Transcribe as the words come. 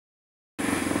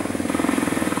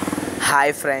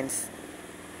Hi friends,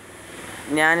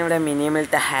 ഞാനിവിടെ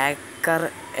മിനിമൽത്തെ hacker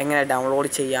എങ്ങനെ download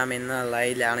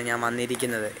ചെയ്യാമെന്നുള്ളതിലാണ് ഞാൻ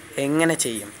വന്നിരിക്കുന്നത്. എങ്ങനെ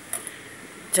ചെയ്യും?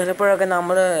 ചിലപ്പോഴൊക്കെ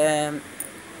നമ്മൾ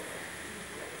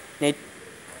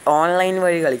ഓൺലൈൻ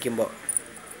വഴി കളിക്കുമ്പോൾ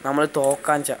നമ്മൾ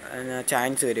തോക്കാൻ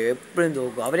ചാൻസ് വരും. എപ്പോഴും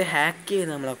തോക്കും. അവർ ഹാക്ക്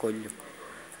ചെയ്ത് നമ്മളെ കൊല്ലും.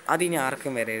 അതിനി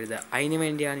ആർക്കും വരരുത്. അതിന്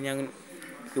വേണ്ടിയാണ് ഞാൻ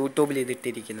യൂട്യൂബിൽ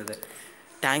ഇതിട്ടിരിക്കുന്നത്.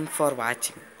 Thanks for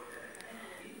watching.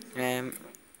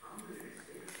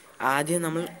 ആദ്യം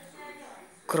നമ്മൾ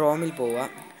ക്രോമിൽ പോവുക.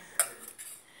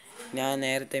 ഞാൻ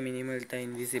നേരത്തെ മിനിമൽത്തെ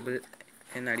ഇൻവിസിബിൾ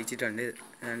എന്നടിച്ചിട്ടുണ്ട്.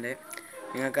 അതുകൊണ്ട്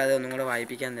നിങ്ങൾക്കത് ഒന്നും കൂടെ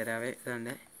വായിപ്പിക്കാൻ തരാവേ.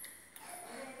 അതുകൊണ്ട്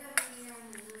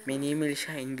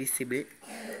മിനിമിലിഷ്യ ഇൻവിസിബിൾ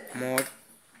മോഡ്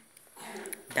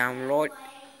ഡൗൺലോഡ്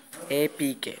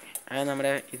APK, അത്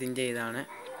നമ്മുടെ ഇതിൻ്റെ ഇതാണ്.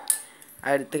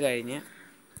 അടുത്ത് കഴിഞ്ഞ്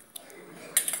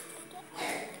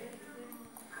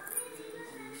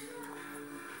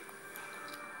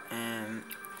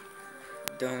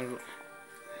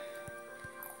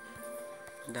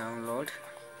ഡൗൺലോഡ്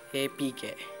APK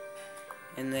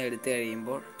എന്ന് എടുത്തു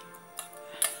കഴിയുമ്പോൾ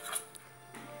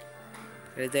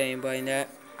അതിൻ്റെ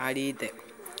അടിയത്തെ,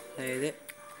 അതായത്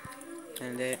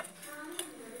അതിൻ്റെ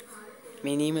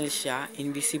മിനിമിലിഷ്യ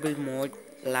invisible mode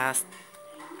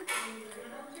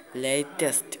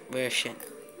latest version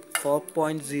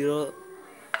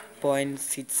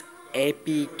 4.0.6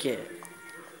 APK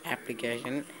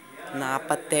application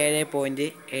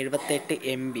 47.78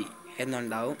 MB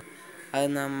എന്നുണ്ടാവും. അത്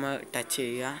നമ്മൾ ടച്ച്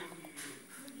ചെയ്യുക.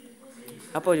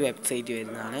 അപ്പോൾ ഒരു വെബ്സൈറ്റ്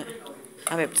വരുന്നതാണ്.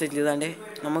 ആ വെബ്സൈറ്റിൽ ഇതാണ്ട്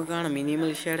നമുക്ക് കാണാം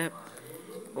മിനിമിലിഷ്യയുടെ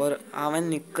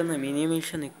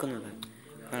മിനിമിലിഷ്യ നിൽക്കുന്നത്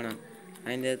കാണാം.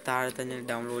 അതിൻ്റെ താഴെ തന്നെ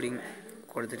ഡൗൺലോഡിങ്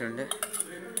കൊടുത്തിട്ടുണ്ട്.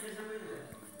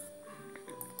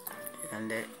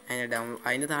 അതിൻ്റെ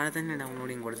താഴെ തന്നെ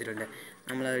ഡൗൺലോഡിങ് കൊടുത്തിട്ടുണ്ട്.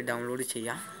 നമ്മളത് ഡൗൺലോഡ്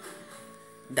ചെയ്യാം.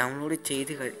 ഡൗൺലോഡ്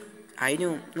ചെയ്ത് അതിന്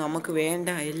നമുക്ക് വേണ്ട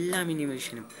എല്ലാ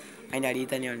മിനിമിലിഷ്യനും അതിൻ്റെ അടിയിൽ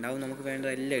തന്നെ ഉണ്ടാവും. നമുക്ക്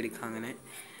വേണ്ടതെല്ലാം എടുക്കാം. അങ്ങനെ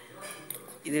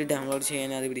ഇതിൽ ഡൗൺലോഡ് ചെയ്യാൻ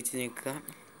അത് പിടിച്ച് നിൽക്കുക.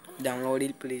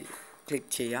 ഡൗൺലോഡിൽ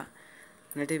ക്ലിക്ക് ചെയ്യുക.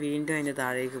 എന്നിട്ട് വീണ്ടും അതിൻ്റെ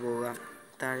താഴേക്ക് പോവുക.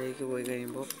 താഴേക്ക് പോയി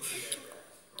കഴിയുമ്പോൾ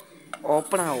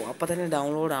ഓപ്പൺ ആവും. അപ്പം തന്നെ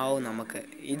ഡൗൺലോഡ് ആവും. നമുക്ക്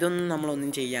ഇതൊന്നും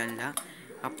നമ്മളൊന്നും ചെയ്യാനില്ല.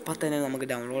 അപ്പം തന്നെ നമുക്ക്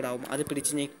ഡൗൺലോഡ് ആവും. അത്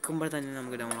പിടിച്ച് നിൽക്കുമ്പോൾ തന്നെ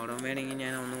നമുക്ക് ഡൗൺലോഡ് ആവും. വേണമെങ്കിൽ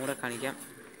ഞാൻ ഒന്നും കൂടെ കാണിക്കാം.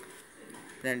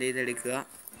 ഇതെടുക്കുക.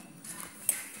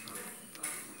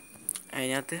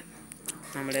 അതിനകത്ത്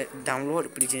നമ്മുടെ ഡൗൺലോഡ്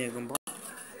പിടിച്ച് നിൽക്കുമ്പോൾ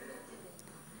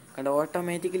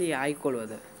ഓട്ടോമാറ്റിക്കലി ആയിക്കോളും.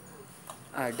 അത്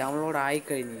ഡൗൺലോഡ്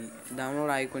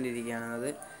ആയിക്കൊണ്ടിരിക്കുകയാണ്. അത്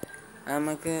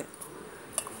നമുക്ക്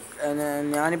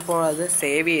ഞാനിപ്പോൾ അത്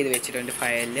സേവ് ചെയ്ത് വെച്ചിട്ടുണ്ട്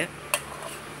ഫയലിൽ.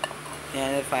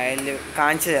 ഞാൻ ഫയലിൽ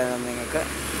കാണിച്ചു തരാം നിങ്ങൾക്ക്.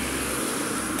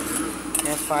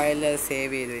 ഞാൻ ഫയലിൽ അത്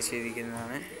സേവ് ചെയ്ത്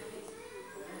വെച്ചിരിക്കുന്നതാണ്.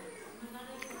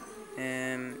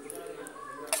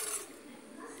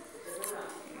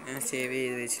 ഞാൻ സേവ്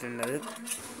ചെയ്ത് വെച്ചിട്ടുണ്ടത്.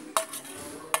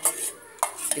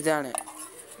 ഇതാണ്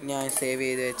ഞാൻ സേവ്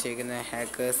ചെയ്ത് വെച്ചേക്കുന്ന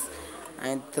ഹാക്കേഴ്സ്.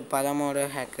 അതിനകത്ത് പല മോഡൽ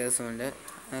ഹാക്കേഴ്സും ഉണ്ട്.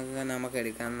 അതൊക്കെ നമുക്ക്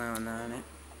എടുക്കാവുന്നതാണ്.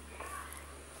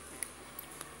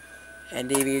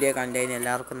 എൻ്റെ ഈ വീഡിയോ കണ്ടതിന്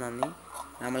എല്ലാവർക്കും നന്ദി.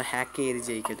 നമ്മൾ ഹാക്ക് ചെയ്ത്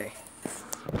ജയിക്കട്ടെ.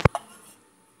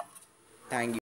 Thank you.